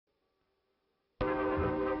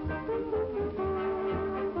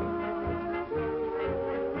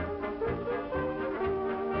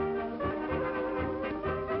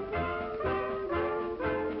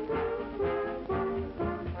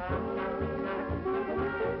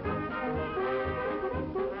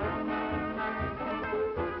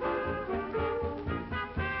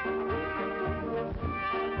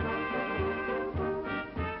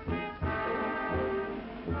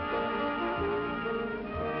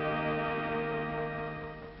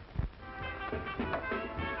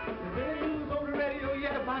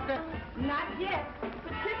Not yet.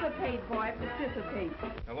 Participate, boy, participate.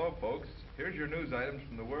 Hello, folks. Here's your news items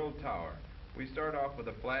from the World Tower. We start off with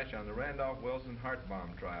a flash on the Randolph-Wilson heart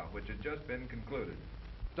bomb trial, which has just been concluded.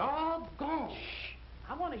 Doggone. Shh.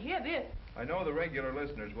 I want to hear this. I know the regular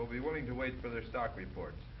listeners will be willing to wait for their stock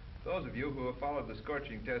reports. Those of you who have followed the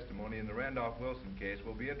scorching testimony in the Randolph-Wilson case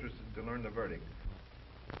will be interested to learn the verdict.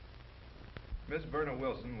 Miss Verna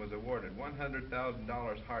Wilson was awarded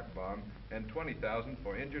 $100,000 heart bomb and $20,000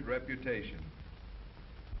 for injured reputation.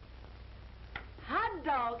 Hot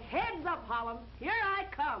dog, heads up, Holland. Here I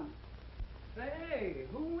come. Say,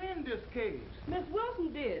 who win this case? Miss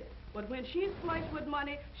Wilson did. But when she's flushed with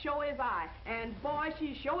money, sure is I. And boy,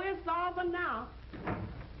 she sure is solvent now.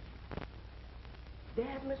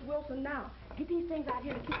 There's Miss Wilson now. Get these things out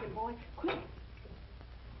here in the kitchen, boy. Quick.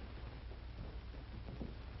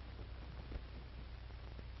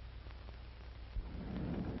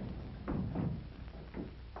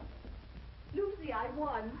 Lucy, I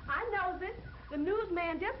won. I knows it. The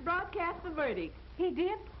newsman just broadcast the verdict. He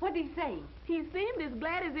did? What did he say? He seemed as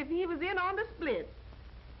glad as if he was in on the split.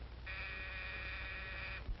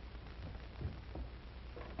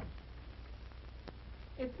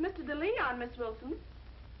 It's Mr. DeLeon, Miss Wilson.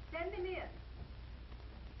 Send him in.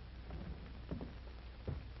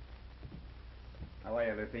 How are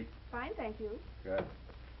you, Lucy? Fine, thank you. Good.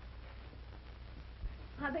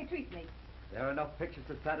 How'd they treat me? There are enough pictures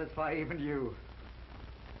to satisfy even you.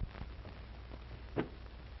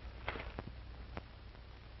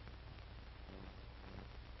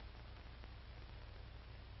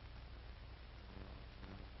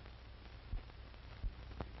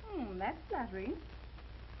 That's flattering.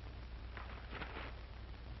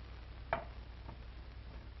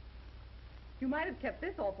 You might have kept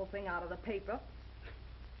this awful thing out of the paper.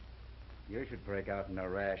 You should break out in a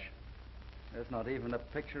rash. There's not even a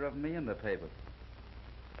picture of me in the paper.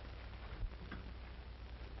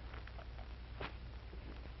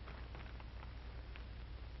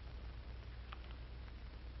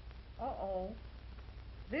 Uh-oh.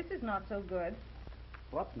 This is not so good.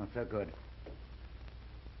 What's not so good?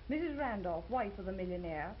 Mrs. Randolph, wife of the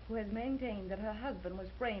millionaire, who has maintained that her husband was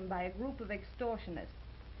framed by a group of extortionists,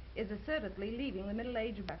 is assertively leaving the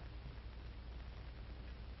middle-aged bar.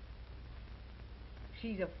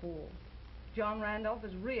 She's a fool. John Randolph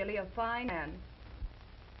is really a fine man.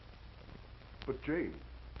 But, Jane,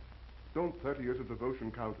 don't 30 years of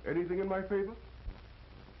devotion count anything in my favor?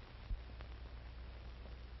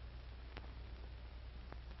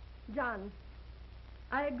 John,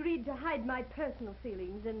 I agreed to hide my personal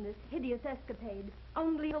feelings in this hideous escapade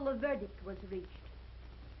only till the verdict was reached.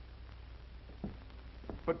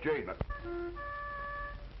 But, Jane,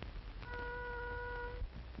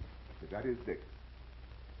 that is Dick.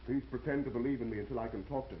 Please pretend to believe in me until I can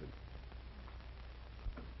talk to him.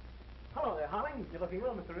 Hello there, Hollings. You're looking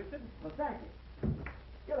well, Mr. Richard. Well, thank you.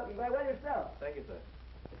 You're looking very well yourself. Thank you, sir.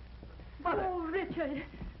 Mother! Oh, Richard.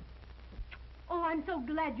 Oh, I'm so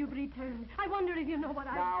glad you've returned. I wonder if you know what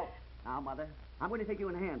Now, Mother. I'm going to take you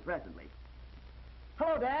in hand presently.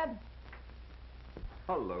 Hello, Dad.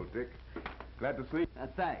 Hello, Dick. Glad to see you.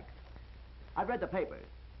 Thanks. I've read the papers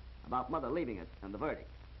about Mother leaving us and the verdict.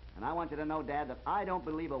 And I want you to know, Dad, that I don't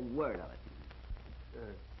believe a word of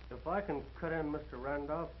it. If I can cut in, Mr.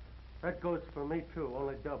 Randolph, that goes for me, too,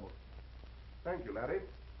 only double. Thank you, Larry.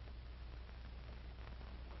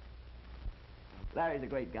 Larry's a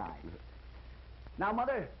great guy. Now,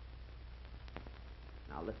 Mother.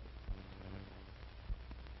 Now, listen.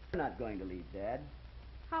 You're not going to leave Dad.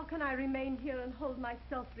 How can I remain here and hold my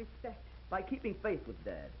self-respect? By keeping faith with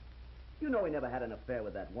Dad. You know he never had an affair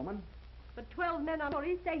with that woman. But 12 men on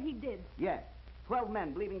jury say he did. Yes, 12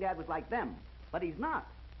 men believing Dad was like them. But he's not.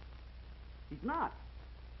 He's not.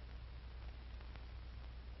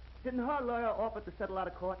 Didn't her lawyer offer to settle out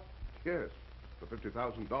of court? Yes, for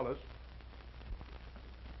 $50,000.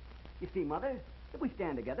 You see, Mother, if we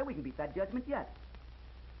stand together, we can beat that judgment yet.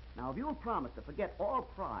 Now, if you'll promise to forget all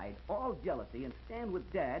pride, all jealousy, and stand with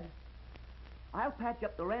Dad, I'll patch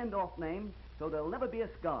up the Randolph name so there'll never be a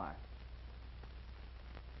scar.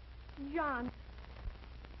 John,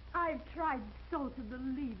 I've tried so to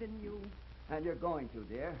believe in you. And you're going to,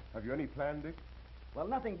 dear. Have you any plan, Dick? Well,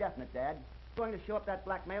 nothing definite, Dad. Going to show up that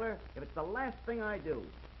blackmailer if it's the last thing I do.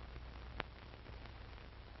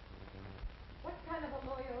 What kind of a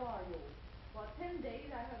lawyer are you? For 10 days,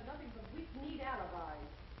 I heard nothing but weak-kneed alibis.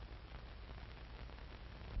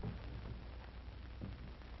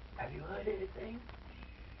 Have you heard anything?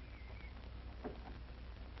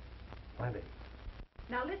 Plenty.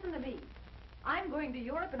 Now listen to me. I'm going to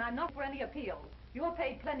Europe and I'm not for any appeals. You're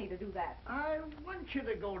paid plenty to do that. I want you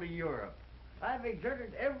to go to Europe. I've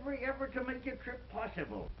exerted every effort to make your trip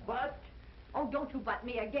possible, but... Oh, don't you butt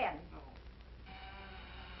me again.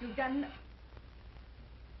 You've done...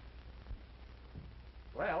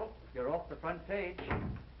 Well, you're off the front page.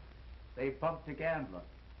 They bumped a gambler.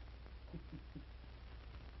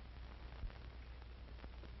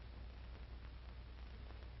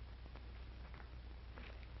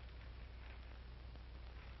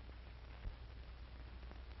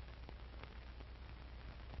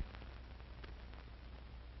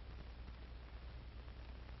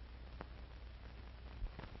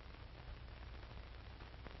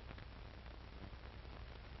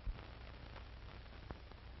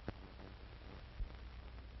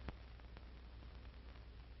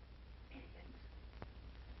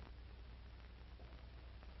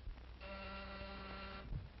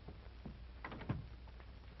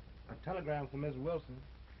 A telegram from Miss Wilson.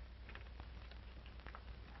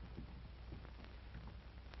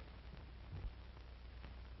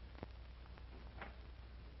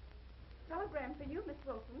 Telegram for you, Miss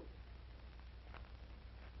Wilson.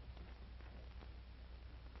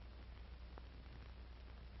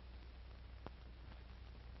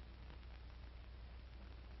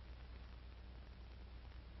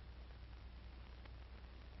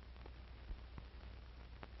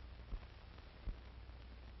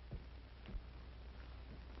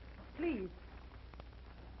 Please.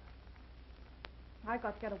 I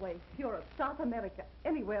got to get away. Europe, South America,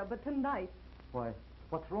 anywhere but tonight. Why,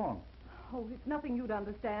 what's wrong? Oh, it's nothing you'd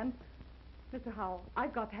understand. Mr. Howell,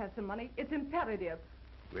 I've got to have some money. It's imperative.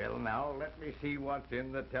 Well, now, let me see what's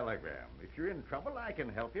in the telegram. If you're in trouble, I can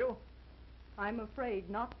help you. I'm afraid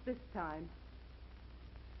not this time.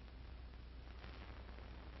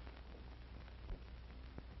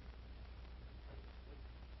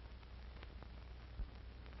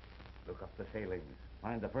 Look up the sailings.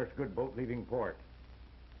 Find the first good boat leaving port.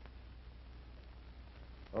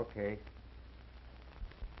 Okay.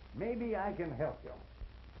 Maybe I can help you.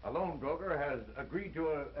 A loan broker has agreed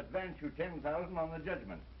to advance you $10,000 on the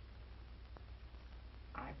judgment.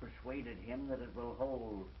 I persuaded him that it will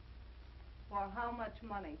hold For how much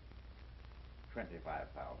money?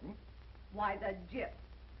 $25,000. Why, the jip.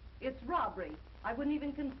 It's robbery. I wouldn't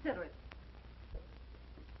even consider it.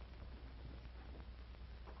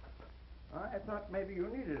 I thought maybe you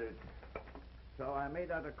needed it, so I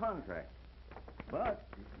made out a contract. But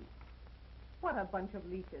What a bunch of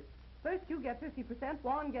leeches. First you get 50%,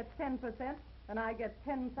 Juan gets 10%, and I get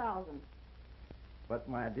 10,000. But,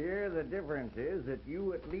 my dear, the difference is that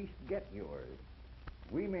you at least get yours.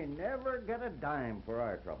 We may never get a dime for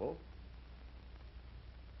our trouble.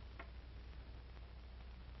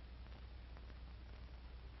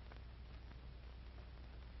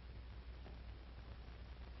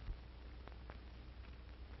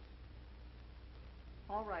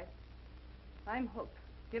 All right. I'm hooked.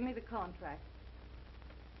 Give me the contract.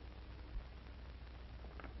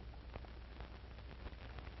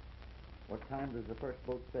 What time does the first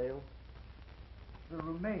boat sail? The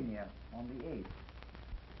Romania on the 8th.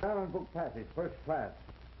 Down and book passage, first class,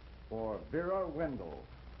 for Vera Wendell.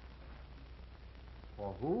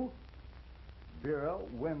 For who? Vera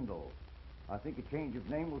Wendell. I think a change of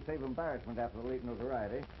name will save embarrassment after the late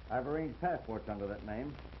notoriety. I've arranged passports under that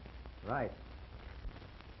name. Right.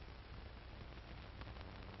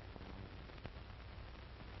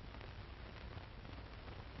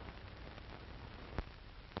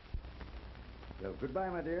 So, goodbye,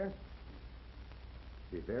 my dear.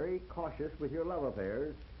 Be very cautious with your love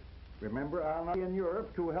affairs. Remember, I'll not be in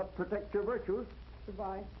Europe to help protect your virtues.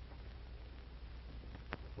 Goodbye.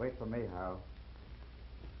 Wait for me, Hal.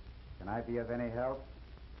 Can I be of any help?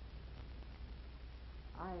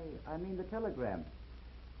 I mean the telegram.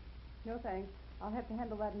 No, thanks. I'll have to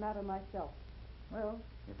handle that matter myself. Well,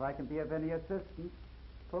 if I can be of any assistance,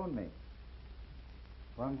 phone me.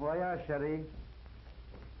 Bon voyage, chérie.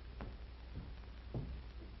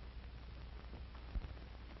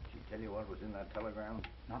 She tell you what was in that telegram?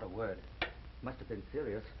 Not a word. Must have been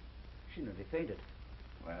serious. She nearly fainted.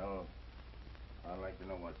 Well, I'd like to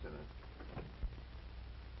know what's in it.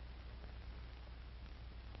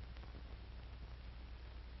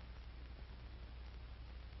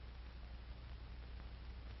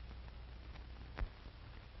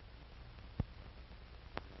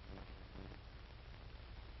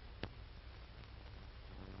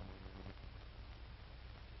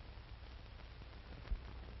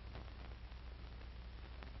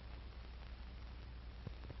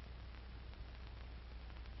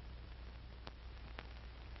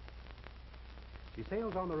 She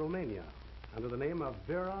sails on the Romania under the name of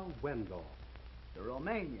Vera Wendell. The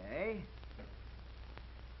Romania, eh?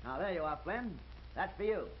 Now, there you are, Flynn. That's for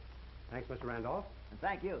you. Thanks, Mr. Randolph. And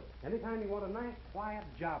thank you. Anytime you want a nice, quiet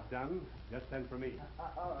job done, just send for me.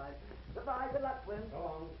 All right. Goodbye. Good luck, Slim. So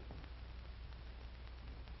long.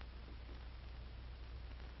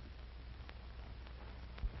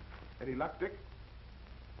 Any luck, Dick?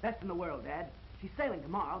 Best in the world, Dad. She's sailing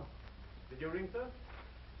tomorrow. Did you ring, sir?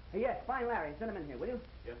 Yes, find Larry. Send him in here, will you?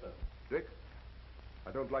 Yes, sir. Dick,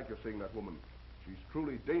 I don't like your seeing that woman. She's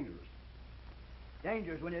truly dangerous.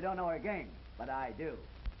 Dangerous when you don't know her game, but I do.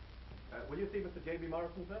 Will you see Mr. J.B.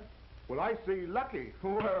 Morrison, sir? Will I see Lucky?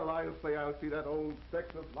 Well, I'll say I'll see that old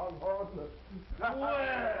Texas longhorn.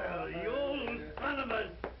 Well, you old son of a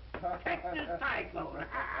Texas cyclone.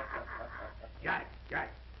 Jack,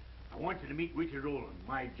 I want you to meet Richard Rowland,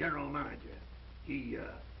 my general manager. He's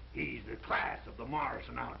the class of the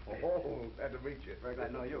Morrison outfit. Oh, glad to meet you. Very glad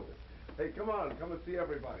to know you. Hey, come on, come and see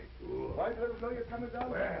everybody. Why let us know you're coming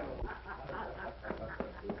down? Well.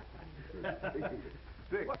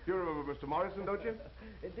 Dick, you remember Mr. Morrison, don't you?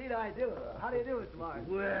 Indeed I do. How do you do, Mr.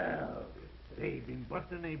 Morrison? Well, they've been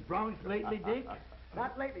busting any broncs lately, Dick?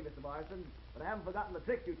 Not lately, Mr. Morrison, but I haven't forgotten the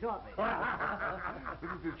tricks you taught me.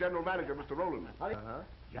 This is his general manager, Mr. Rowland.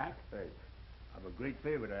 Jack, Hey, I've a great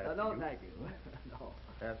favor to ask no, you. thank you. No.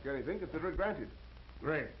 ask anything, consider it granted.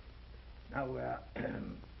 Great. Now,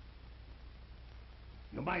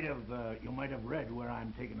 you might have read where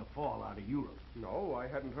I'm taking a fall out of Europe. No, I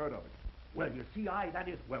hadn't heard of it. Well, you see,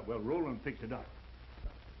 well, Roland fixed it up.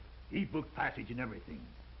 He booked passage and everything.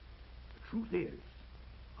 The truth is,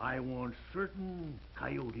 I want certain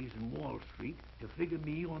coyotes in Wall Street to figure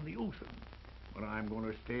me on the ocean. But I'm going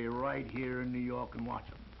to stay right here in New York and watch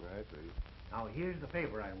them. I see. Now, here's the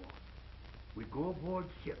favor I want. We go aboard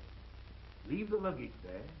ship, leave the luggage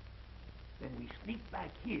there, then we sneak back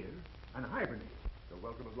here and hibernate. You're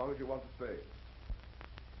welcome as long as you want to stay.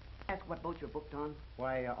 Ask what boat you're booked on.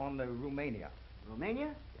 Why, on the Romania.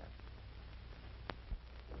 Romania? Yes.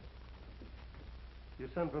 You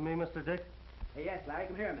sent for me, Mr. Dick? Hey, yes, Larry,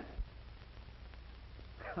 come here a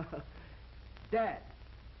minute. Dad,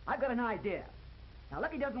 I've got an idea. Now,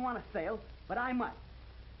 Lucky doesn't want to sail, but I must.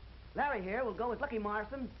 Larry here will go as Lucky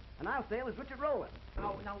Morrison, and I'll sail as Richard Rowland.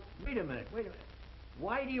 Now, wait a minute.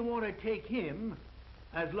 Why do you want to take him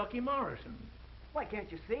as Lucky Morrison? Why, can't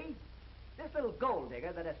you see? This little gold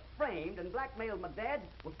digger that has framed and blackmailed my dad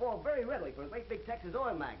will fall very readily for a great big Texas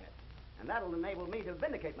oil magnate. And that'll enable me to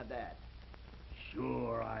vindicate my dad.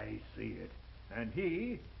 Sure, I see it. And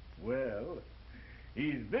he, well,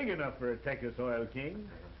 he's big enough for a Texas oil king.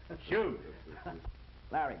 Shoot.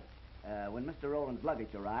 Larry, when Mr. Rowland's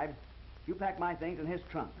luggage arrives, you pack my things in his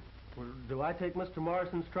trunk. Well, do I take Mr.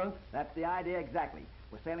 Morrison's trunk? That's the idea exactly.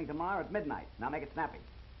 We're sailing tomorrow at midnight. Now make it snappy.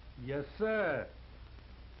 Yes, sir.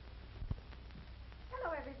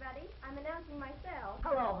 Hello, everybody. I'm announcing myself.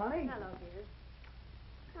 Hello, honey. Hello, dear.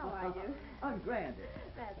 How are you? I'm grand.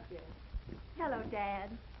 That's good. Hello, Dad.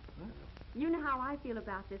 You know how I feel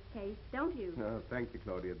about this case, don't you? No, thank you,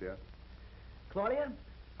 Claudia, dear. Claudia,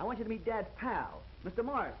 I want you to meet Dad's pal, Mr.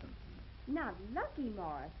 Morrison. Not Lucky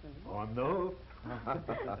Morrison. Oh, no.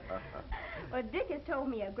 Well, Dick has told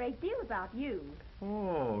me a great deal about you.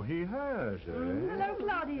 Oh, he has, eh? Hello,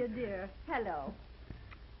 Claudia, dear. Hello.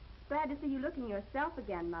 Glad to see you looking yourself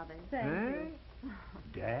again, Mother. Thank you.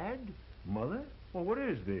 Dad? Mother? Well, what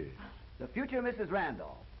is this? The future Mrs.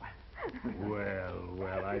 Randolph.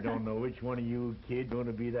 Well, I don't know which one of you kids going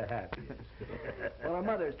to be the happiest. Well, her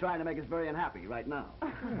mother's trying to make us very unhappy right now.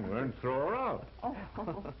 Then throw her out. Oh,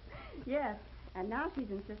 yes. And now she's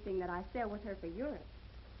insisting that I sail with her for Europe.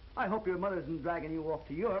 I hope your mother isn't dragging you off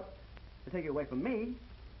to Europe to take you away from me.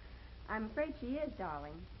 I'm afraid she is,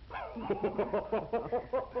 darling.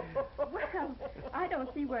 Well, I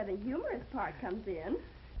don't see where the humorous part comes in.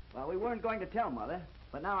 Well, we weren't going to tell Mother,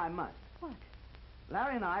 but now I must. What?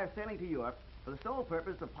 Larry and I are sailing to Europe for the sole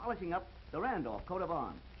purpose of polishing up the Randolph coat of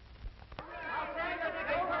arms.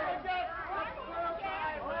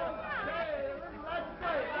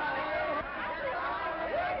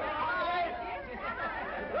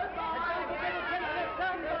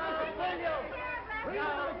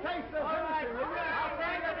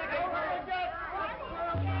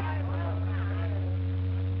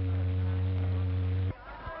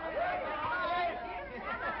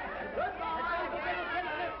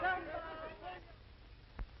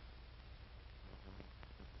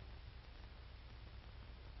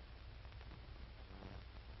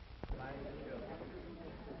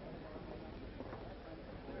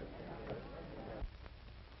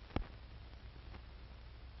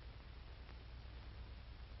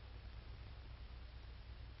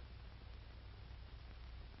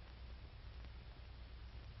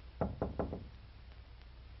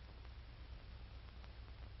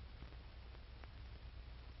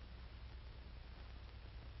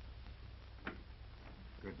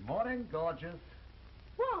 Morning, gorgeous.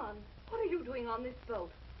 Juan, what are you doing on this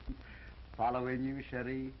boat? Following you,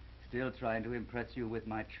 Sherry. Still trying to impress you with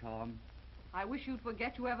my charm. I wish you'd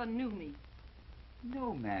forget you ever knew me.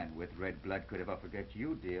 No man with red blood could ever forget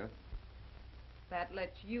you, dear. That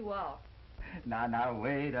lets you off. Now,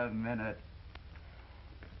 wait a minute.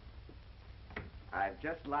 I've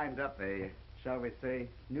just lined up a, shall we say,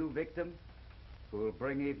 new victim who will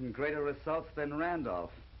bring even greater results than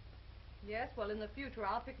Randolph. Yes, well, in the future,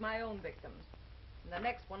 I'll pick my own victims. And the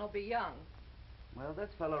next one will be young. Well,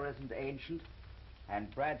 this fellow isn't ancient,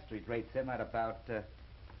 and Bradstreet rates him at about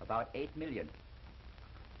 $8 million.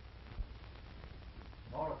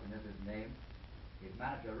 Morrison is his name. His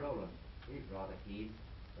manager, Roland. He's rather keen,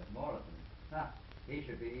 but Morrison, he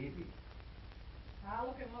should be easy. I'll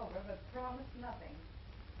look him over, but promise nothing.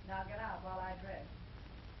 Now get out while I dress.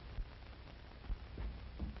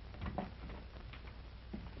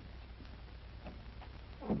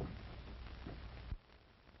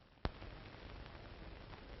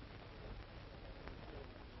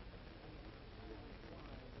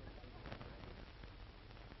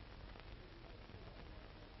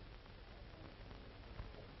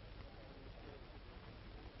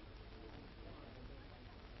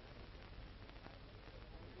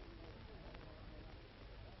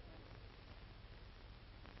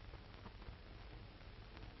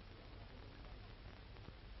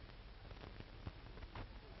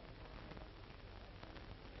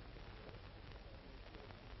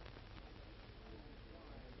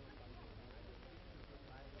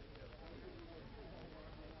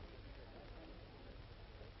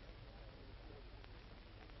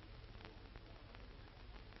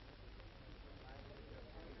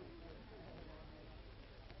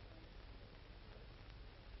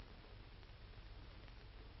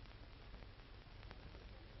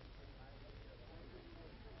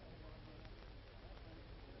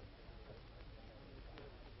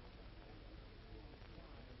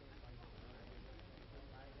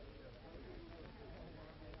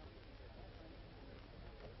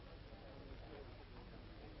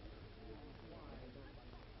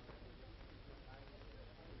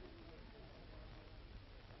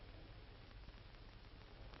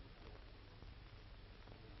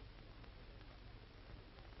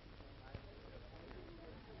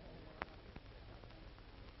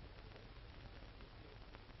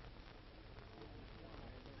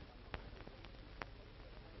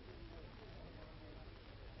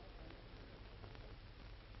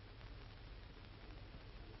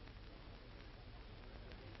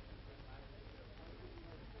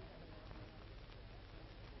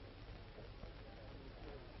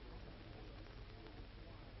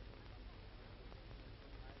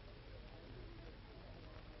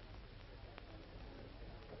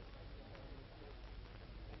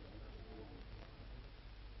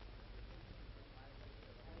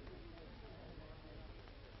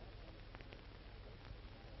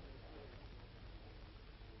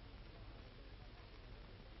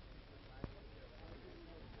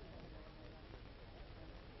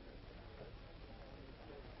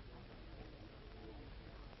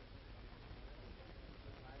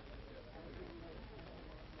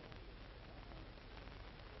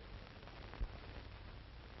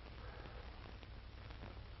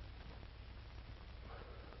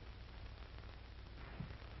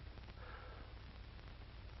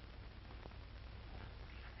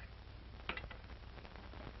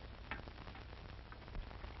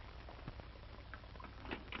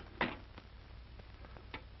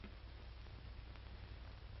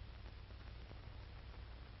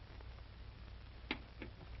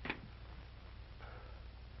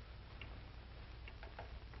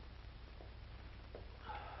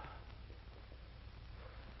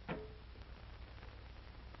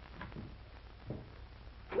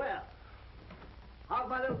 Well, how's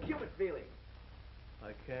my little Cupid feeling?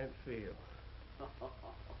 I can't feel.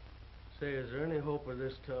 Say, is there any hope of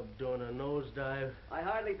this tub doing a nosedive? I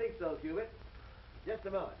hardly think so, Cupid. Just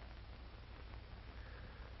a moment.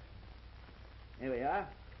 Here we are.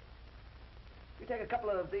 You take a couple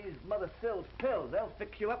of these Mother Sill's pills. They'll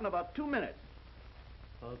fix you up in about 2 minutes.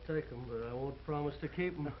 I'll take them, but I won't promise to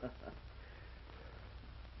keep them.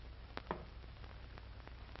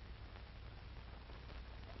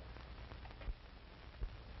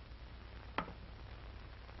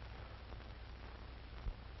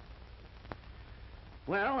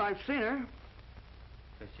 Well, I've seen her.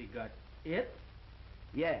 Has she got it?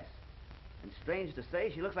 Yes. And strange to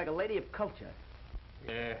say, she looks like a lady of culture.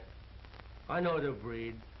 Yeah. I know the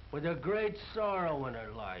breed. With a great sorrow in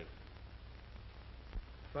her life.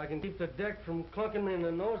 If I can keep the deck from clunking me in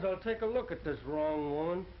the nose, I'll take a look at this wrong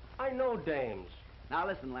woman. I know dames. Now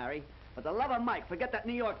listen, Larry. For the love of Mike, forget that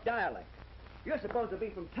New York dialect. You're supposed to be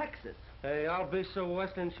from Texas. Hey, I'll be so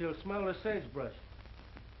western she'll smell the sagebrush.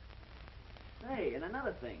 Hey, and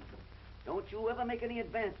another thing. Don't you ever make any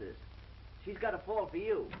advances. She's got a fall for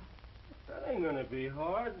you. That ain't gonna be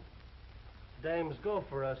hard. Dames go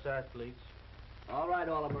for us athletes. All right,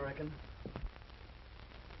 All-American.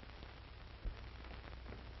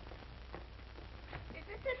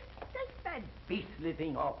 Take that beastly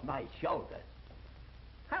thing off my shoulders.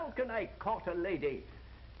 How can I court a lady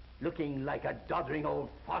looking like a doddering old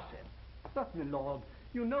faucet? But, my lord,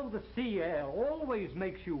 you know the sea air always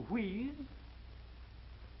makes you wheeze.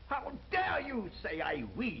 How dare you say I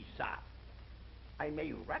wheeze, sir? I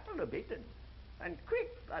may rattle a bit and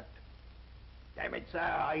quick, but damn it, sir,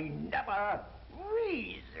 I never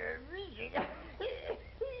wheeze.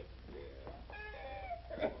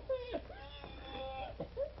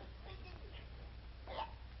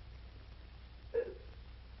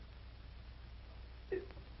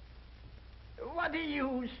 What are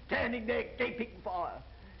you standing there gaping for?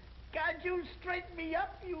 Can't you straighten me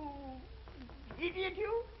up, you idiot,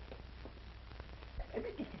 you? Thank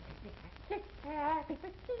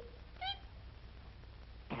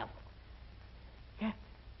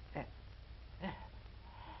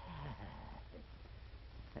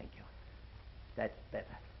you. That's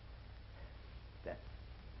better.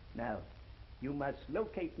 Now, you must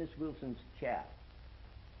locate Miss Wilson's chair.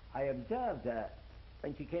 I observed her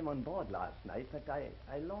when she came on board last night, but I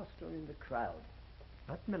lost her in the crowd.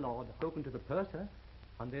 But, my lord, I've spoken to the purser,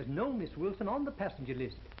 and there's no Miss Wilson on the passenger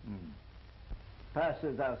list.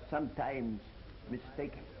 Pursers are sometimes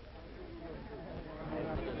mistaken.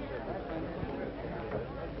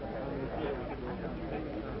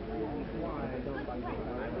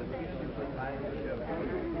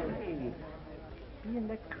 Hey, be in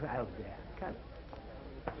the crowd there. Come.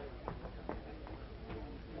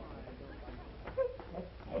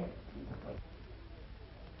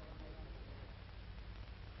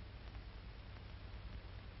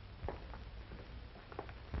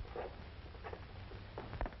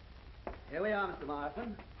 Here we are, Mr.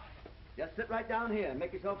 Morrison. Just sit right down here and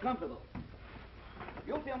make yourself comfortable.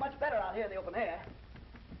 You'll feel much better out here in the open air.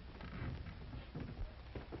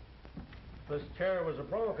 If this chair was a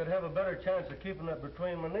pro, I could have a better chance of keeping it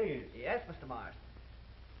between my knees. Yes, Mr. Morrison.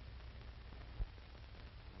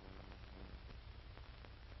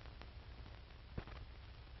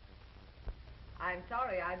 I'm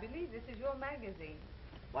sorry, I believe this is your magazine.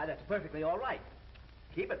 Why, that's perfectly all right.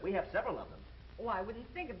 Keep it. We have several of them. Oh, I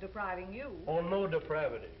wouldn't think of depriving you. Oh, no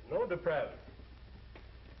depravity. No depravity.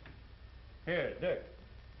 Here, Dick.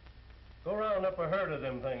 Go round up a herd of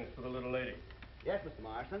them things for the little lady. Yes, Mr.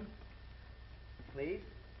 Morrison. Please.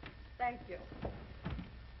 Thank you.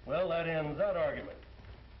 Well, that ends that argument.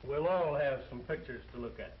 We'll all have some pictures to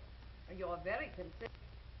look at. You're very considerate.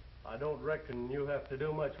 I don't reckon you have to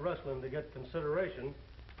do much rustling to get consideration.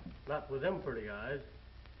 Not with them pretty eyes.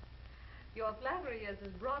 Your flattery is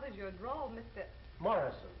as broad as your drawl, Mr.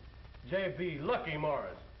 Morrison. J.B. Lucky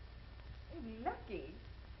Morrison. Lucky?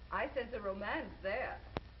 I sense a romance there.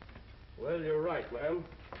 Well, you're right, ma'am.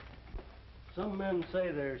 Some men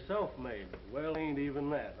say they're self-made. Well, ain't even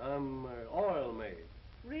that. I'm oil-made.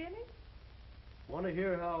 Really? Want to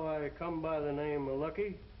hear how I come by the name of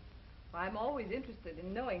Lucky? I'm always interested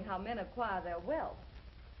in knowing how men acquire their wealth.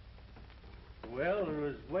 Well, it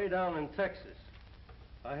was way down in Texas.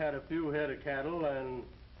 I had a few head of cattle and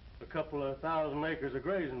a couple of 1,000 acres of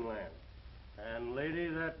grazing land. And, lady,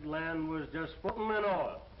 that land was just floating in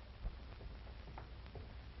oil.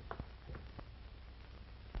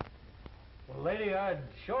 Well, lady, I'd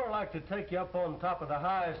sure like to take you up on top of the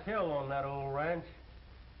highest hill on that old ranch.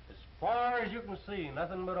 As far as you can see,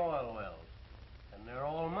 nothing but oil wells. And they're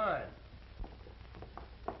all mine.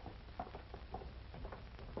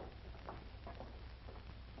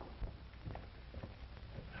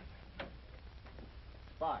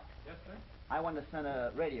 Spark. Yes, sir? I want to send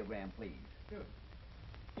a radiogram, please. Sure.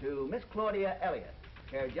 To Miss Claudia Elliott,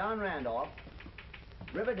 Care John Randolph,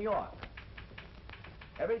 River, New York.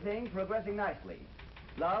 Everything progressing nicely.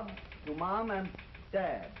 Love to Mom and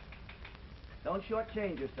Dad. Don't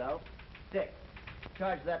shortchange yourself. Dick,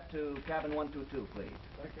 charge that to cabin 122, please.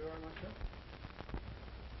 Thank you very much,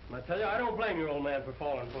 sir. I tell you, I don't blame your old man for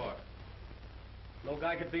falling for her. No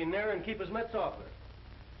guy could be near her and keep his mitts off her.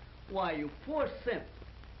 Why, you poor simp.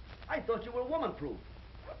 I thought you were woman-proof.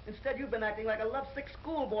 Instead, you've been acting like a lovesick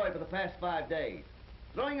schoolboy for the past 5 days.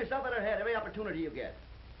 Throwing yourself at her head every opportunity you get.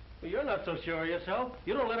 Well, you're not so sure of yourself.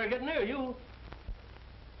 You don't let her get near you.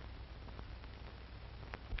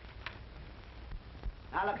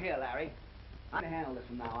 Now, look here, Larry. I'm going to handle this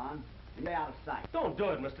from now on. and stay out of sight. Don't do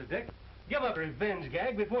it, Mr. Dick. Give up a revenge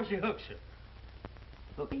gag before she hooks you.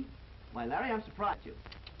 Hook me? Why, Larry, I'm surprised at you.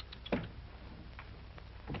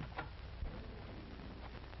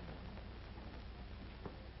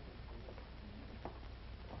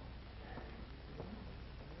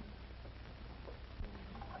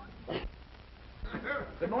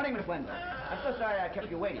 Good morning, Miss Wendell. I'm so sorry I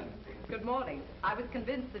kept you waiting. Good morning. I was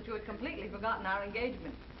convinced that you had completely forgotten our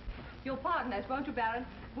engagement. You'll pardon us, won't you, Baron?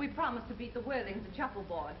 We promised to beat the Worthings at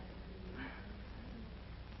shuffleboard.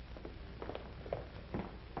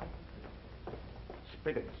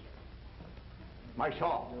 Spigots. My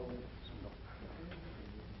shawl.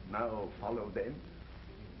 Now follow them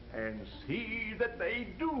and see that they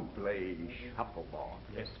do play shuffleboard.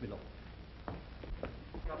 Yes, my lord.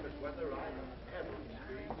 Toughest weather I ever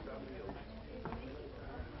experienced on the ocean.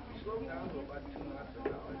 Slow down to about 2 knots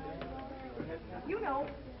an hour. You know,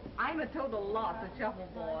 I'm a total loss at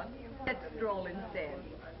shuffleboard. Let's stroll instead.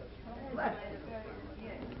 Let's.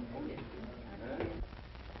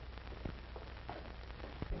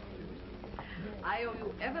 I owe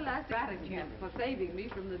you everlasting gratitude for saving me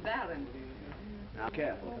from the Baron. Now,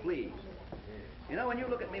 careful, please. You know, when you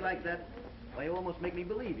look at me like that, why, you almost make me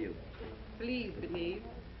believe you. Please believe.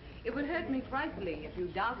 It would hurt me frightfully if you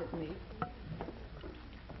doubted me.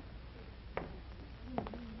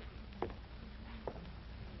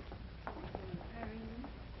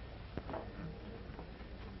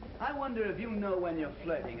 I wonder if you know when you're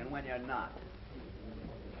flirting and when you're not.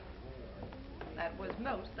 That was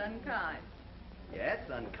most unkind. Yes,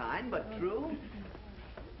 unkind, but true.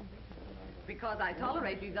 Because I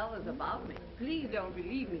tolerate these others about me. Please don't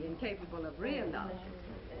believe me incapable of real love.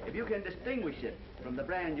 If you can distinguish it from the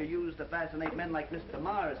brand you use to fascinate men like Mr.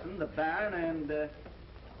 Morrison, the Baron, and...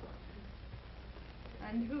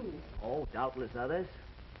 And who? Oh, doubtless others.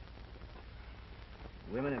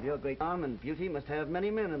 Women of your great charm and beauty must have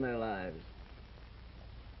many men in their lives.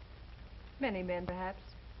 Many men, perhaps.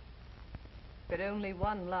 But only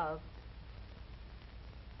one love.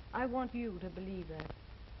 I want you to believe that.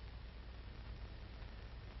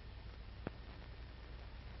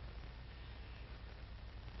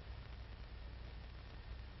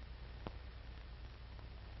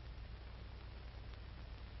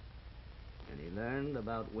 And he learned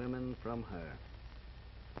about women from her.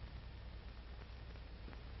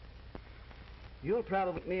 You'll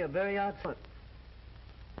probably make me a very odd sort.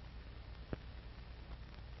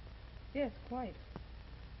 Yes, quite.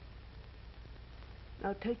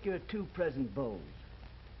 Now take your two present beaux,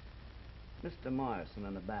 Mr. Morrison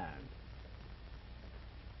and the Baron.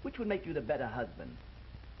 Which would make you the better husband?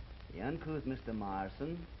 The uncouth Mr.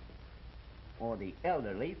 Morrison or the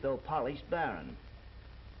elderly though polished Baron?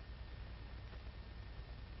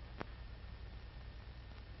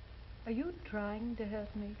 Are you trying to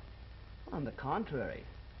hurt me? On the contrary,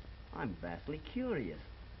 I'm vastly curious.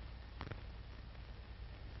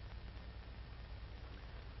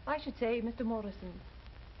 I should say, Mr. Morrison,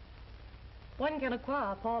 one can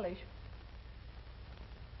acquire polish,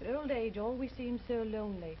 but old age always seems so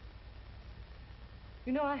lonely.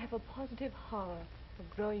 You know, I have a positive horror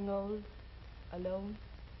of growing old, alone.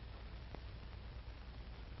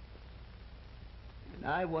 And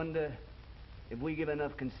I wonder if we give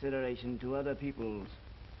enough consideration to other people's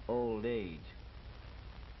old age.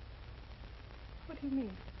 What do you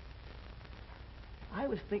mean? I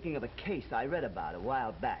was thinking of a case I read about a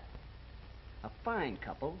while back. A fine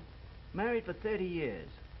couple, married for 30 years,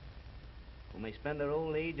 who may spend their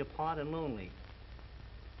old age apart and lonely,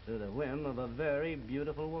 to the whim of a very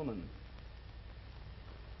beautiful woman.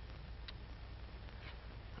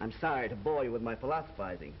 I'm sorry to bore you with my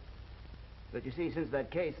philosophizing, but you see, since that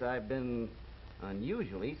case, I've been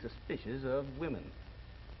unusually suspicious of women.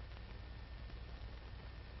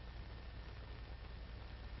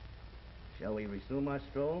 Shall we resume our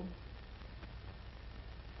stroll?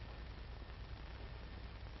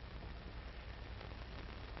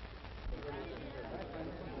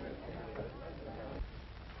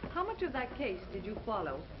 How much of that case did you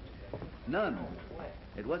follow? None.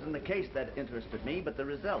 It wasn't the case that interested me, but the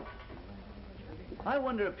result. I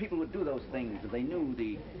wonder if people would do those things if they knew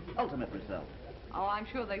the ultimate result. Oh, I'm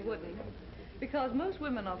sure they wouldn't. Because most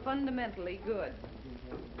women are fundamentally good.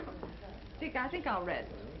 Dick, I think I'll rest.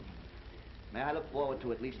 May I look forward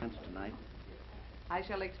to at least once tonight? I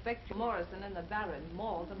shall expect Morrison and the Baron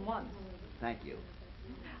more than once. Thank you.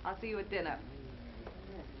 I'll see you at dinner.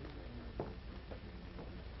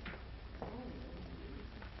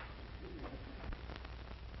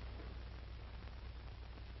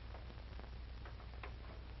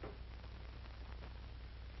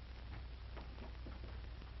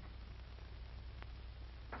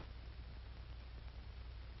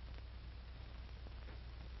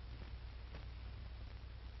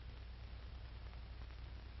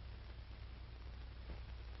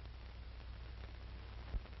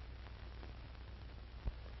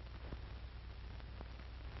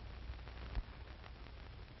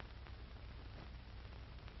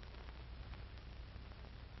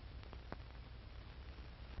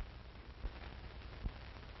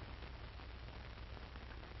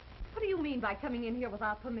 by coming in here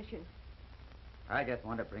without permission? I just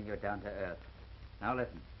want to bring you down to earth. Now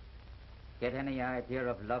listen. Get any idea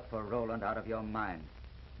of love for Roland out of your mind.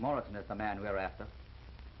 Morrison is the man we're after.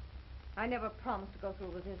 I never promised to go through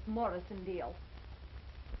with this Morrison deal.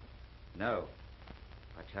 No.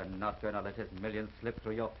 But you're not going to let his millions slip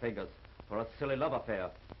through your fingers for a silly love affair.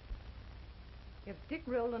 If Dick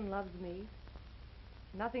Rowland loves me,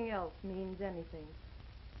 nothing else means anything.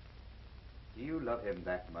 Do you love him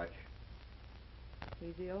that much?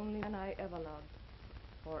 He's the only man I ever loved,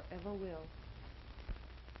 or ever will.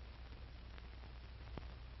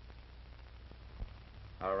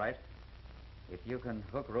 All right. If you can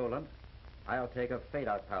hook Roland, I'll take a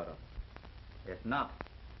fade-out powder. If not,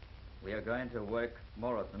 we are going to work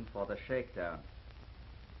Morrison for the shakedown.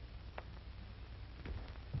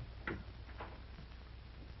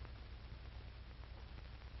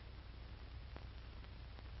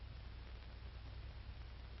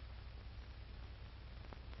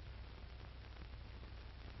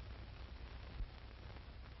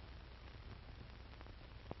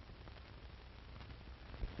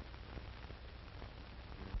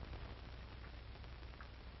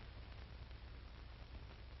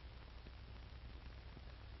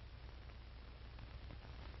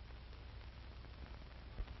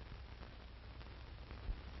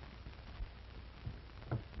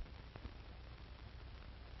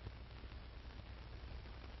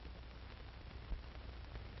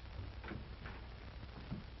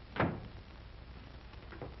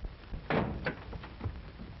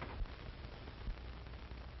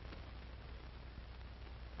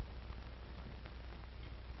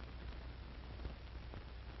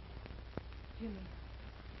 Jimmy.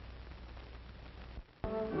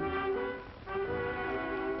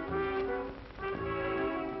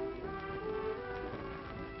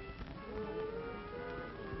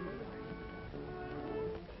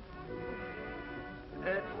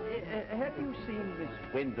 Have you seen Miss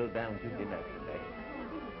Wendell down to dinner today?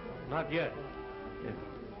 Not yet.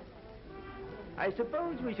 I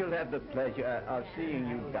suppose we shall have the pleasure of seeing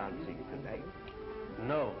you dancing tonight.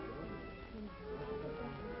 No.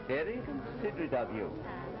 Very considerate of you.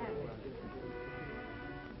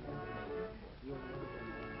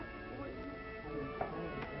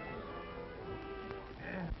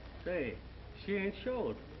 Say, she ain't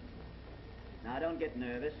showed. Now, don't get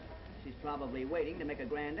nervous. She's probably waiting to make a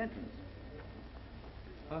grand entrance.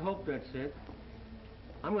 I hope that's it.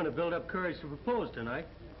 I'm going to build up courage to propose tonight.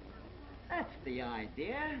 That's the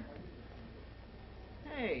idea.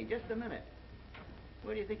 Hey, just a minute.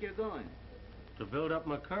 Where do you think you're going? To build up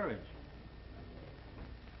my courage.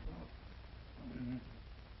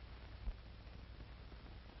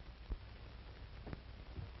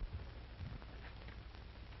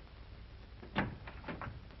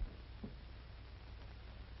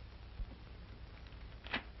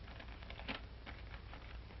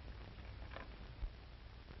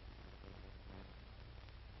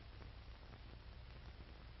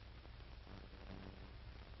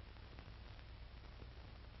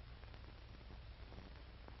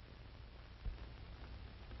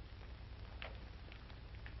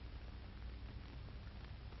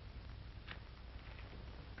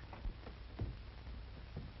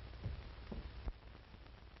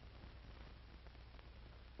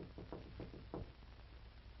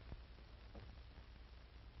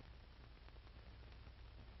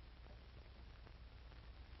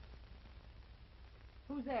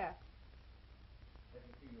 Who's there? Let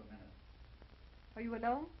me see you a minute. Are you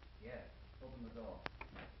alone? Yes. Open the door.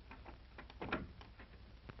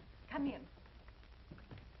 Come in.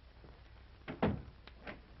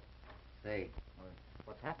 Say,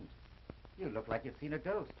 what's happened? You look like you've seen a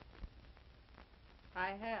ghost. I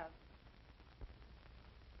have.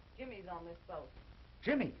 Jimmy's on this boat.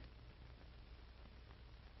 Jimmy!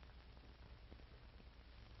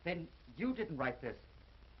 Then you didn't write this.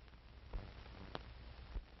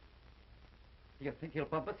 Do you think he'll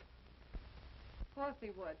bump us? Of course he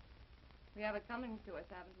would. We have it coming to us,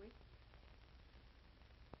 haven't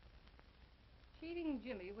we? Cheating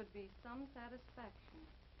Jimmy would be some satisfaction.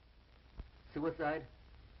 Suicide?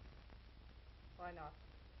 Why not?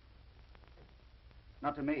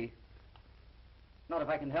 Not to me. Not if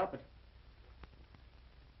I can help it.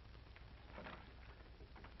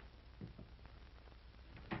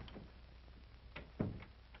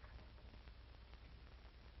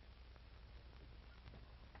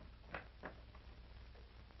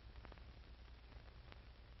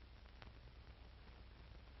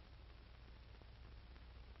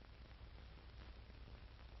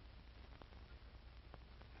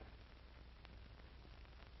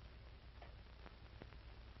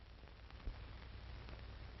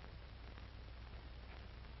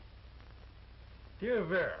 Dear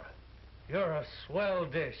Vera, you're a swell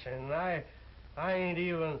dish, and I ain't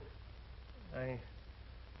even... No,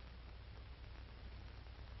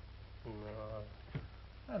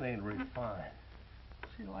 that ain't refined.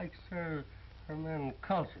 She likes her men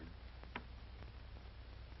cultured.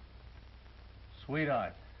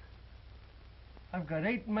 Sweetheart, I've got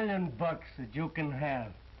 $8 million that you can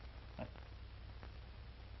have.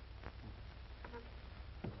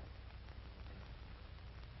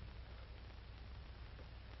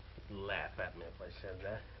 Laugh at me if I said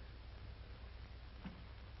that.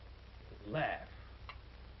 Laugh.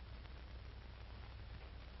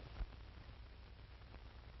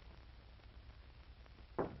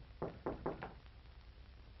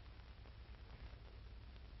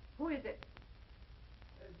 Who is it?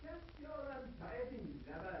 Just your untidy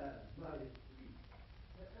lover, Molly Sweet.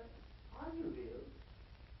 Are you ill?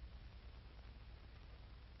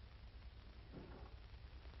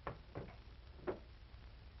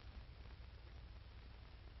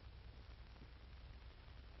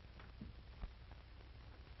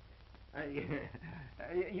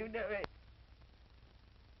 You know...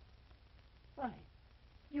 Why,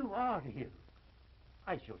 you are ill.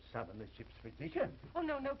 I shall summon the ship's physician. Oh,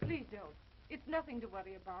 no, please don't. It's nothing to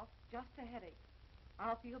worry about, just a headache.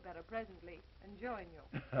 I'll feel better presently and join you.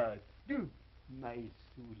 Do, my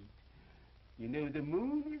sweet. You know, the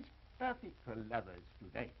moon is perfect for lovers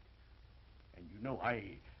tonight. And you know,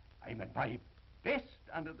 I'm at my best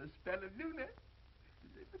under the spell of Luna.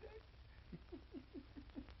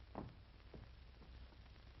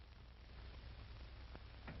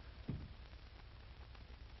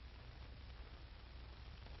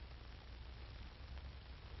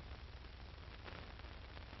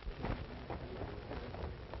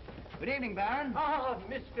 Good evening, Baron. Ah,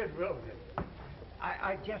 Mr. Roden.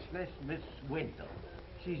 I just left Miss Wendell.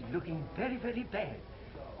 She's looking very, very bad.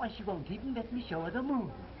 Why, she won't even let me show her the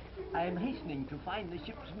moon. I am hastening to find the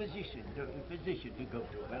ship's physician to go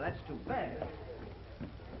to. Well, that's too bad.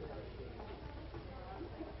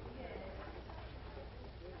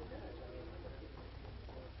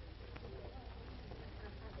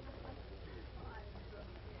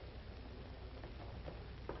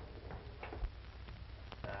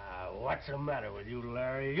 What's the matter with you,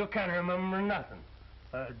 Larry? You can't remember nothing.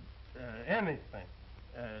 Anything.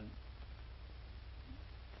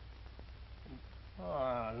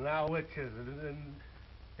 Oh, now which is it?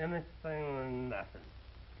 Anything or nothing?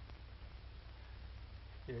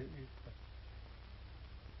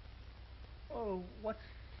 Oh, what's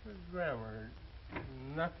the grammar?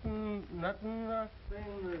 Nothing, or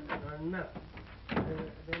nothing.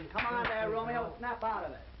 Come on there, Romeo. Snap out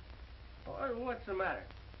of it. What's the matter?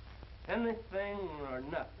 Anything or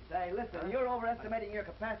nothing? Say, listen, you're overestimating your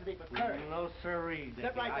capacity for courage. No, sirree.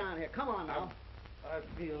 Sit right down here. Come on now. I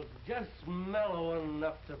feel just mellow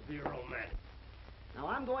enough to be romantic. Now,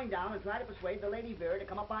 I'm going down and try to persuade the Lady Vera to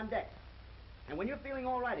come up on deck. And when you're feeling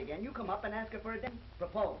all right again, you come up and ask her for a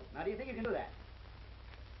proposal. Now, do you think you can do that?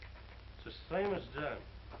 It's the same as done.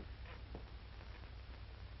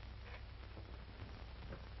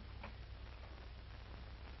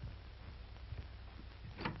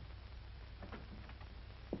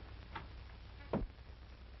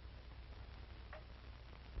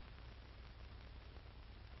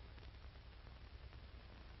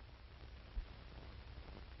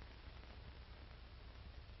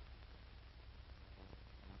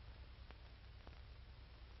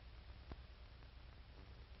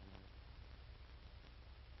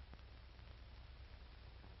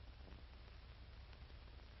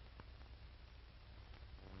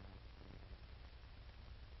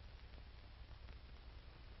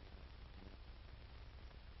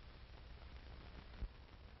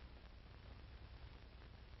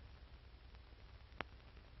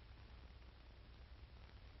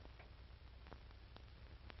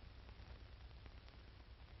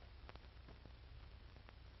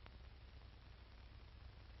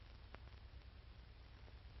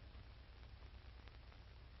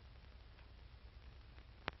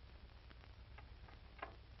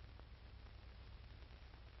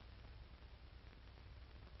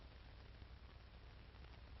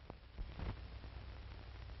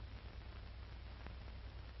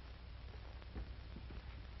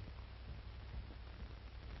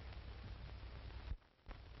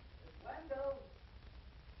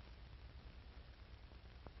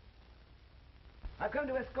 I've come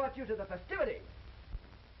to escort you to the festivities.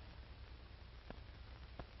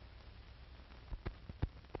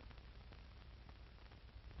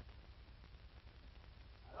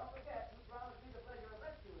 Now, don't forget, you promised me the pleasure of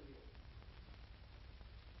rescuing you.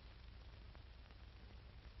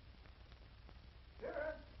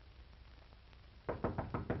 Vera?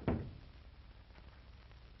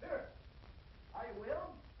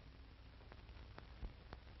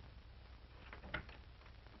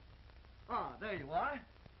 there you are.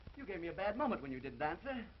 You gave me a bad moment when you didn't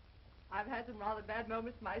answer. I've had some rather bad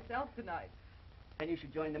moments myself tonight. Then you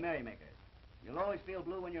should join the merrymakers. You'll always feel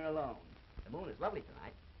blue when you're alone. The moon is lovely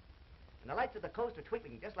tonight. And the lights of the coast are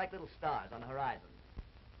twinkling just like little stars on the horizon.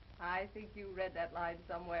 I think you read that line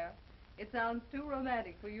somewhere. It sounds too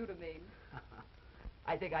romantic for you to mean.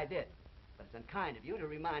 I think I did. But it's unkind of you to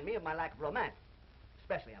remind me of my lack of romance.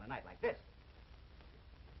 Especially on a night like this.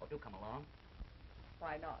 Oh, do come along.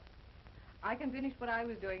 Why not? I can finish what I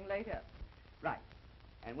was doing later. Right.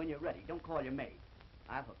 And when you're ready, don't call your maid.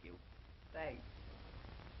 I'll hook you. Thanks.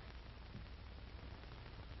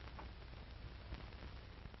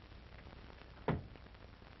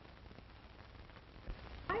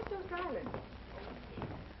 Why so silent?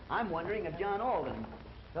 I'm wondering if John Alden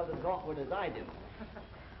felt as awkward as I do.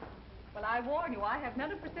 Well, I warn you, I have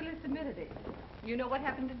none of Priscilla's timidity. You know what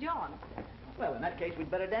happened to John. Well, in that case, we'd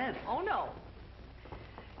better dance. Oh, no.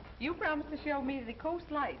 You promised to show me the coast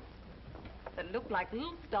lights that look like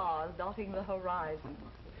little stars dotting the horizon.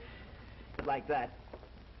 Like that.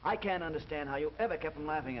 I can't understand how you ever kept from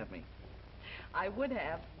laughing at me. I would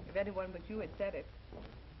have, if anyone but you had said it.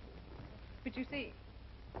 But you see,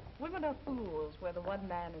 women are fools where the one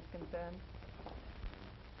man is concerned.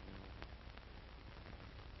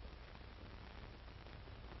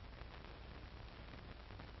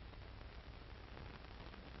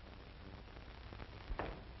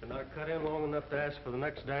 Can I cut in long enough to ask for the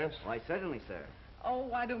next dance? Why, certainly, sir.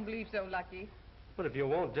 Oh, I don't believe so, Lucky. But if you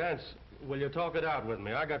won't dance, will you talk it out with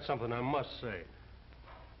me? I got something I must say.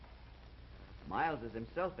 Miles is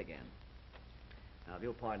himself again. Now, if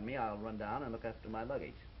you'll pardon me, I'll run down and look after my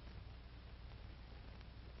luggage.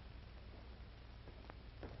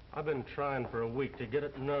 I've been trying for a week to get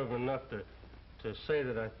it nerve enough to say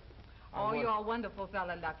that I Oh, you're a wonderful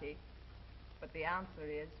fella, Lucky. But the answer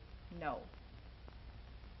is no.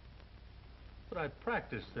 But I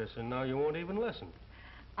practiced this, and now you won't even listen.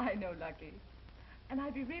 I know, Lucky. And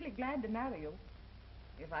I'd be really glad to marry you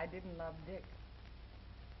if I didn't love Dick.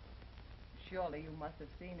 Surely you must have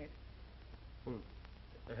seen it.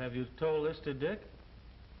 Have you told this to Dick?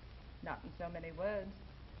 Not in so many words.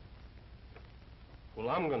 Well,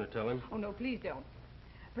 I'm going to tell him. Oh, no, please don't.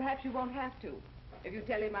 Perhaps you won't have to, if you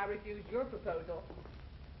tell him I refused your proposal.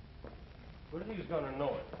 But he's going to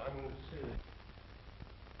know it. I'm going to see it.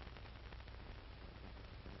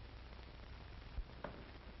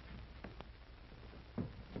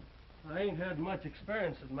 I ain't had much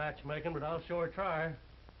experience at matchmaking, but I'll sure try.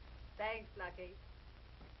 Thanks, Lucky.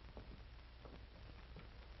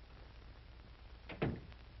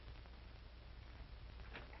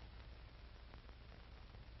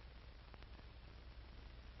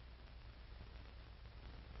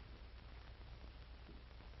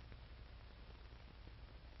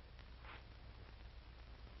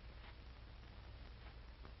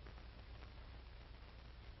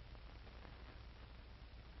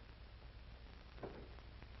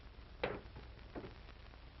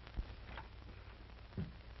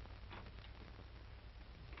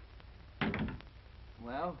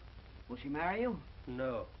 Well, will she marry you?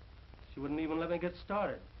 No. She wouldn't even let me get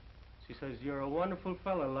started. She says, you're a wonderful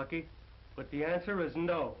fella, Lucky, but the answer is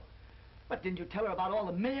no. But didn't you tell her about all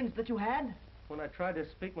the millions that you had? When I tried to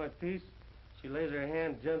speak my piece, she lays her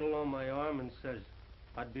hand gentle on my arm and says,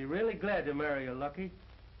 I'd be really glad to marry you, Lucky,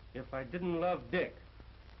 if I didn't love Dick.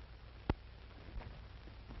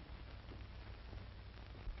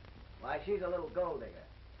 Why, she's a little gold digger.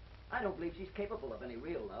 I don't believe she's capable of any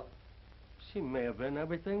real love. She may have been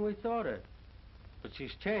everything we thought her, but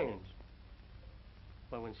she's changed.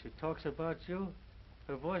 But when she talks about you,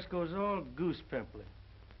 her voice goes all goose-pimply.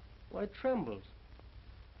 Why, it trembles.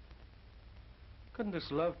 Couldn't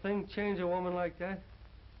this love thing change a woman like that?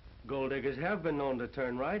 Gold diggers have been known to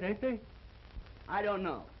turn right, ain't they? I don't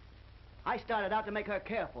know. I started out to make her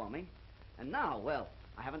care for me, and now, well,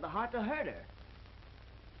 I haven't the heart to hurt her.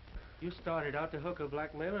 You started out to hook a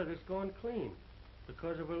blackmailer that's gone clean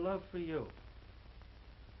because of her love for you.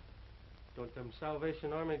 Don't them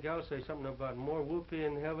Salvation Army gals say something about more whoopee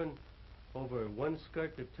in heaven over one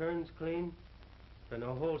skirt that turns clean than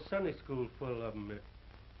a whole Sunday school full of them that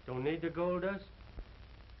don't need the gold dust?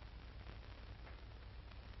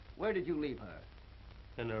 Where did you leave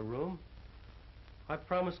her? In her room. I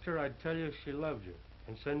promised her I'd tell you she loved you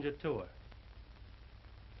and send you to her.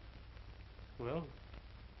 Well,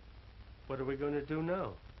 what are we going to do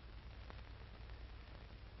now?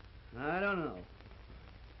 I don't know.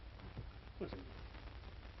 Listen.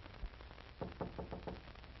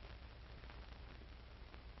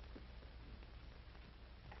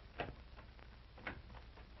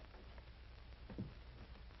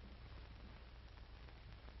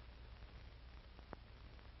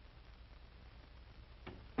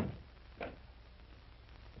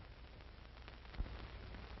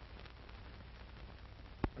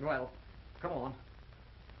 Well, come on.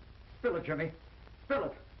 Spill it, Jimmy. Spill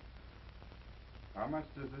it. How much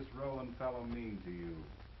does this Roland fellow mean to you?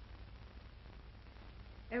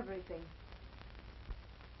 Everything.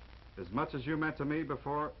 As much as you meant to me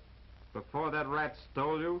before that rat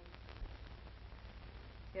stole you?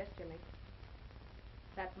 Yes, Jimmy.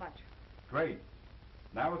 That much. Great.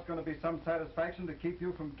 Now it's going to be some satisfaction to keep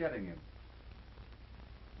you from getting him.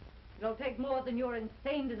 It'll take more than your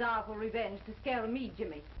insane desire for revenge to scare me,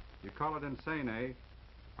 Jimmy. You call it insane, eh?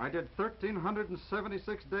 I did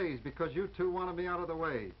 1,376 days because you two wanted me out of the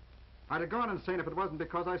way. I'd have gone insane if it wasn't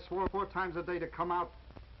because I swore 4 times a day to come out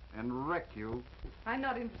and wreck you. I'm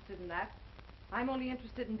not interested in that. I'm only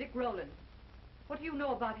interested in Dick Rowland. What do you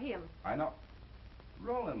know about him? I know.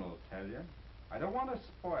 Roland will tell you. I don't want to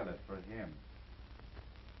spoil it for him.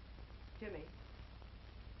 Jimmy,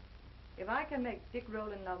 if I can make Dick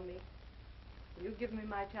Rowland love me, will you give me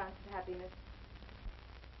my chance at happiness?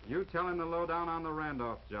 You tell him the lowdown on the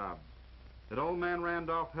Randolph job. That old man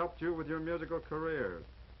Randolph helped you with your musical career.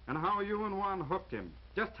 And how you and Juan hooked him.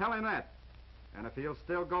 Just tell him that. And if he'll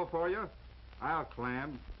still go for you, I'll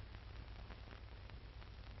clam.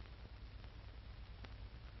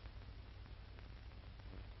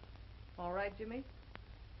 All right, Jimmy.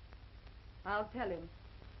 I'll tell him.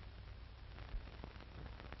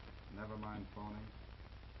 Never mind phoning.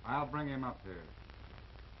 I'll bring him up here.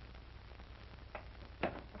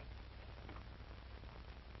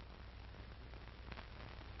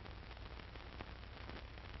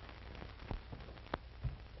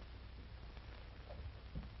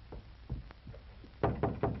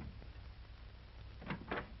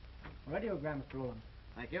 Radiogram, Mr. Roland.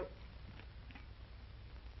 Thank you.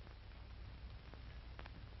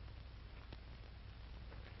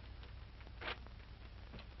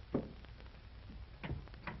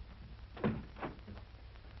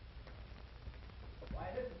 Why,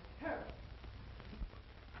 this is terrible.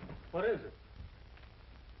 What is it?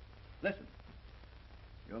 Listen.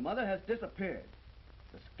 Your mother has disappeared.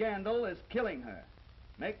 The scandal is killing her.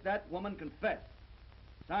 Make that woman confess.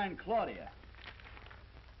 Signed, Claudia.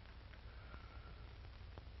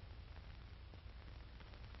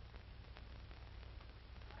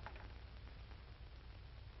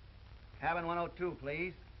 Cabin 102,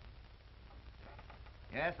 please.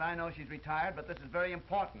 Yes, I know she's retired, but this is very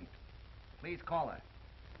important. Please call her.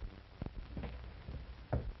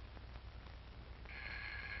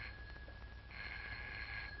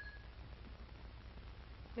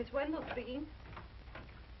 Miss Wendell speaking.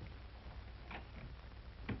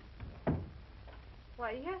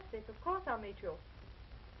 Why, yes, Dick, of course I'll meet you.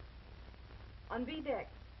 On B deck.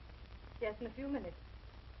 Yes, in a few minutes.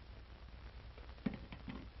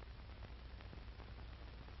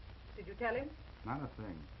 Did you tell him? Not a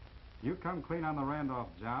thing. You come clean on the Randolph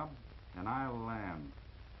job, and I'll land.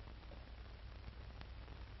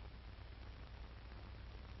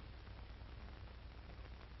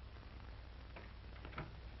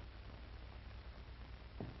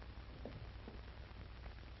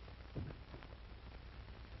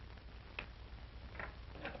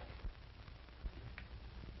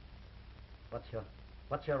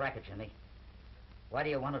 What's your racket, Jimmy? Why do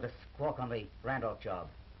you want her to squawk on the Randolph job?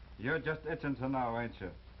 You're just itching to know, ain't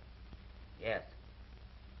you? Yes.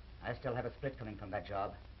 I still have a split coming from that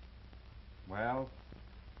job. Well,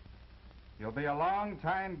 you'll be a long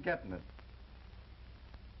time getting it.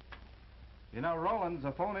 You know, Roland's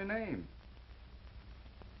a phony name.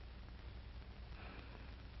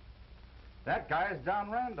 That guy's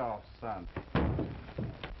John Randolph's son.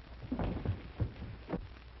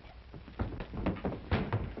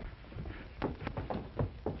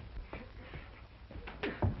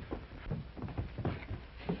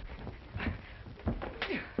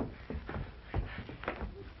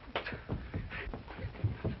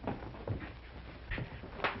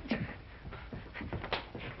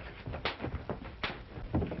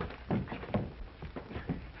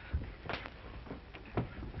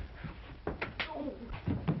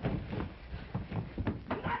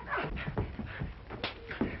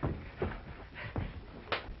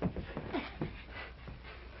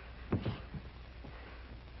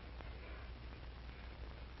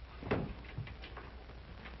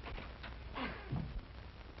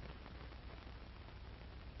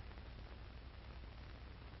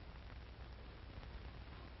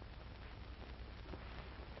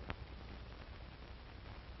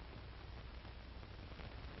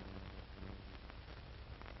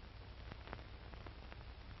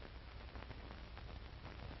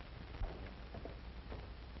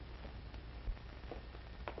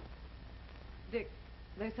 Dick,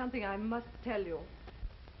 there's something I must tell you.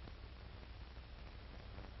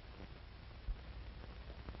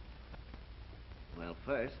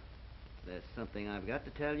 first, there's something I've got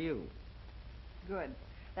to tell you. Good.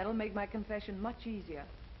 That'll make my confession much easier.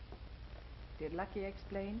 Did Lucky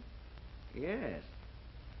explain? Yes.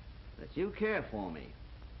 That you care for me.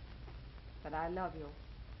 That I love you.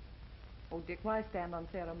 Oh, Dick, why stand on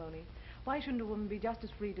ceremony? Why shouldn't a woman be just as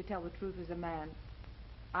free to tell the truth as a man?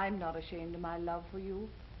 I'm not ashamed of my love for you.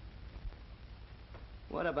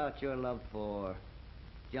 What about your love for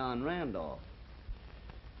John Randolph?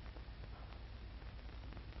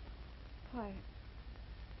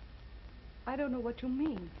 I don't know what you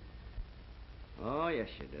mean. Oh, yes,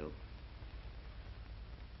 you do.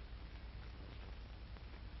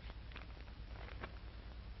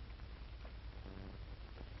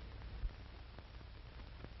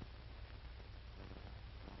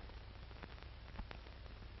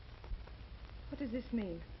 What does this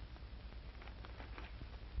mean?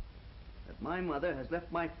 That my mother has left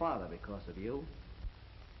my father because of you.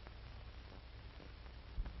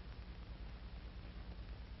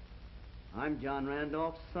 I'm John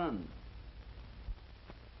Randolph's son.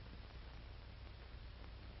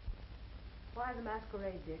 Why the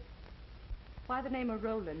masquerade, Dick? Why the name of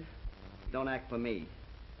Roland? Don't act for me.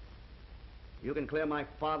 You can clear my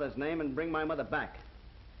father's name and bring my mother back.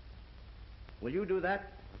 Will you do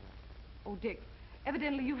that? Oh, Dick,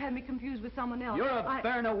 evidently you had me confused with someone else. You're a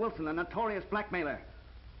Verna Wilson, a notorious blackmailer.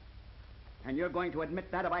 And you're going to admit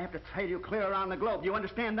that if I have to trail you clear around the globe. You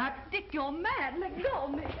understand that? Dick, you're mad. Let go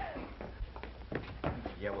of me.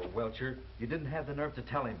 Yellow Welcher, you didn't have the nerve to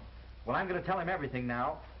tell him. Well, I'm going to tell him everything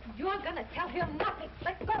now. You're gonna tell him nothing.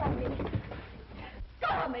 Let go of me. Go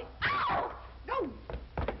of me. Ow! Go!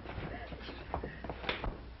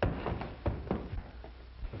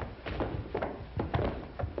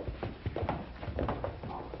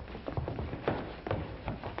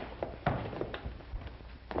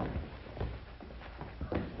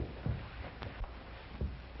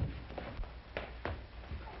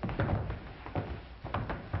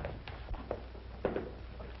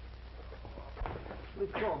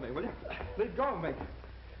 Leave go of me, will you? Leave go of me.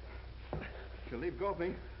 If you leave go of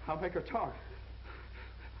me, I'll make her talk.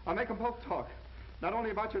 I'll make them both talk. Not only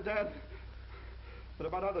about your dad, but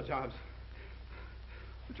about other jobs.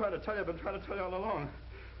 I've been trying to tell you all along.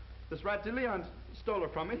 This rat DeLeon stole her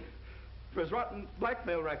from me for his rotten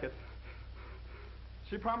blackmail racket.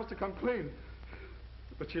 She promised to come clean,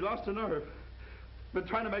 but she lost her nerve. I've been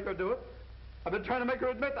trying to make her do it. I've been trying to make her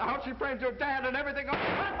admit how she framed your dad and everything else.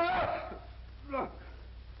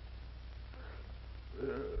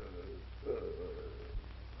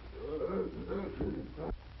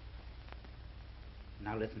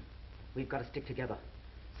 Now listen, we've got to stick together.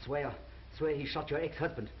 Swear he shot your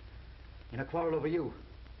ex-husband in a quarrel over you.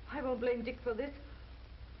 I won't blame Dick for this.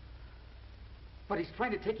 But he's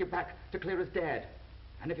trying to take you back to Clara's dad.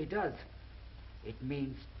 And if he does, it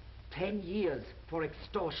means 10 years for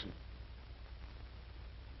extortion.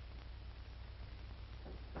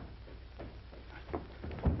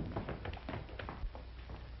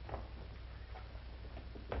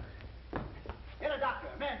 Get a doctor.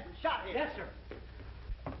 A man's been shot here. Yes, sir.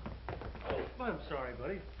 Oh, I'm sorry,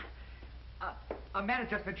 buddy. A man has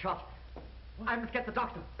just been shot. I must get the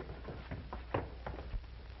doctor.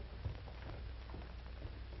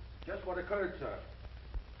 Just what occurred, sir.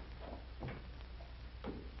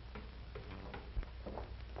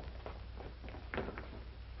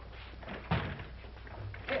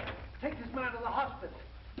 Here, take this man to the hospital.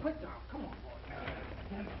 Quick now. Come on, boy.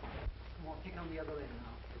 Come on, take on the other end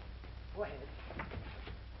now. Go ahead.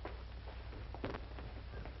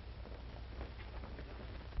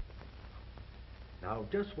 Now,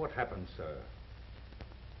 just what happened, sir?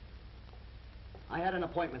 I had an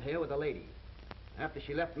appointment here with a lady. After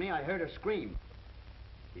she left me, I heard her scream.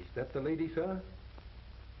 Is that the lady, sir?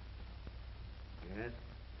 Yes,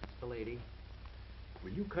 it's the lady.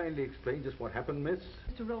 Will you kindly explain just what happened, miss?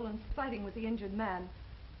 Mr. Rowland's fighting with the injured man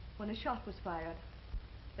when a shot was fired.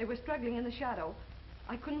 They were struggling in the shadow.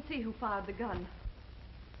 I couldn't see who fired the gun.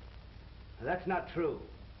 That's not true.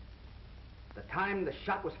 The time the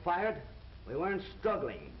shot was fired, we weren't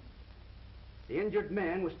struggling. The injured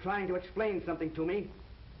man was trying to explain something to me,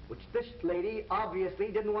 which this lady obviously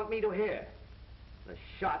didn't want me to hear. The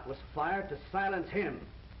shot was fired to silence him.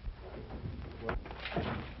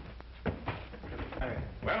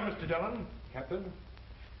 Well, Mr. Dillon, Captain,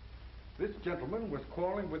 this gentleman was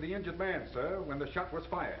quarreling with the injured man, sir, when the shot was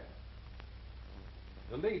fired.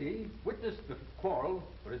 The lady witnessed the quarrel,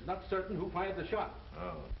 but is not certain who fired the shot.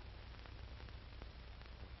 Oh.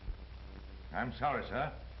 I'm sorry,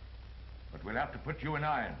 sir, but we'll have to put you in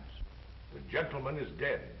irons. The gentleman is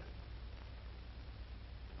dead.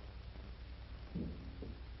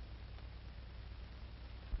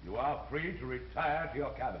 You are free to retire to your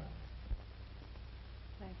cabin.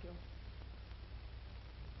 Thank you.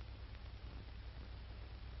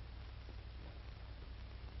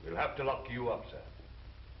 We'll have to lock you up, sir.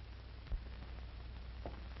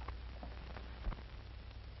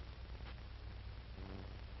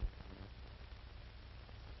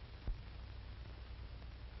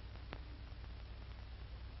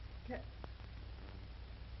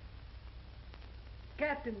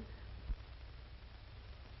 Captain.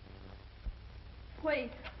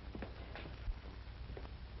 Wait.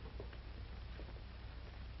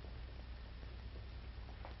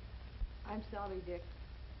 I'm sorry, Dick.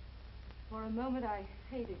 For a moment, I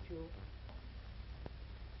hated you.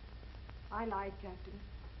 I lied, Captain.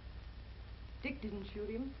 Dick didn't shoot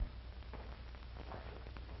him.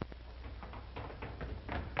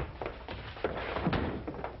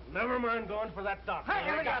 Never mind going for that doctor. Hey,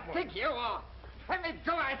 I got Dick, you are. Let me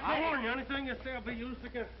go, I say. I warn you, anything you say will be used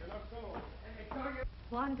against you. Now, come on.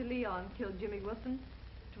 Juan de Leon killed Jimmy Wilson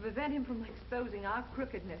to prevent him from exposing our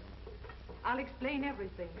crookedness. I'll explain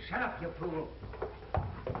everything. Shut up, you fool.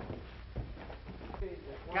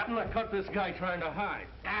 Captain, I caught this guy trying to hide.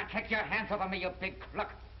 Ah, take your hands off of me, you big crook.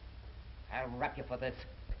 I'll rap you for this.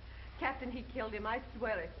 Captain, he killed him. I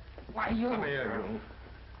swear it. Why, you... Come here, you.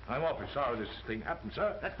 I'm awfully sorry this thing happened,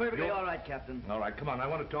 sir. That's perfectly all right, Captain. All right, come on. I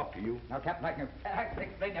want to talk to you. Now, Captain, I can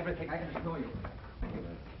explain everything. I can show you.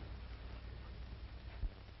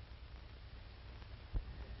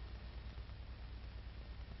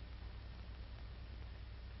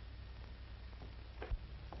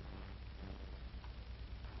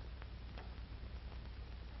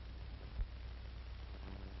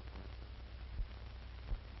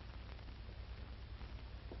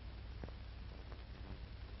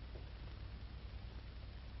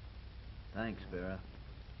 Thanks, Vera.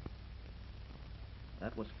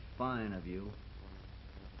 That was fine of you.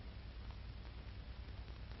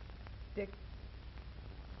 Dick,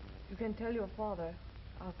 you can tell your father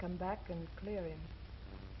I'll come back and clear him.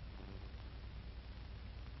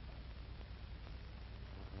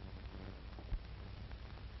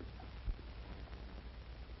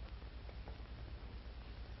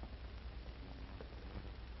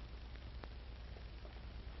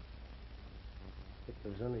 If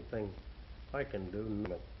there's anything I can do,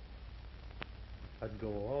 no. I'd go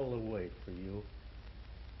all the way for you.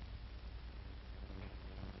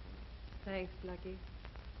 Thanks, Blackie.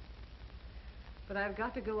 But I've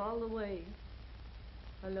got to go all the way.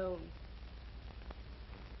 Alone.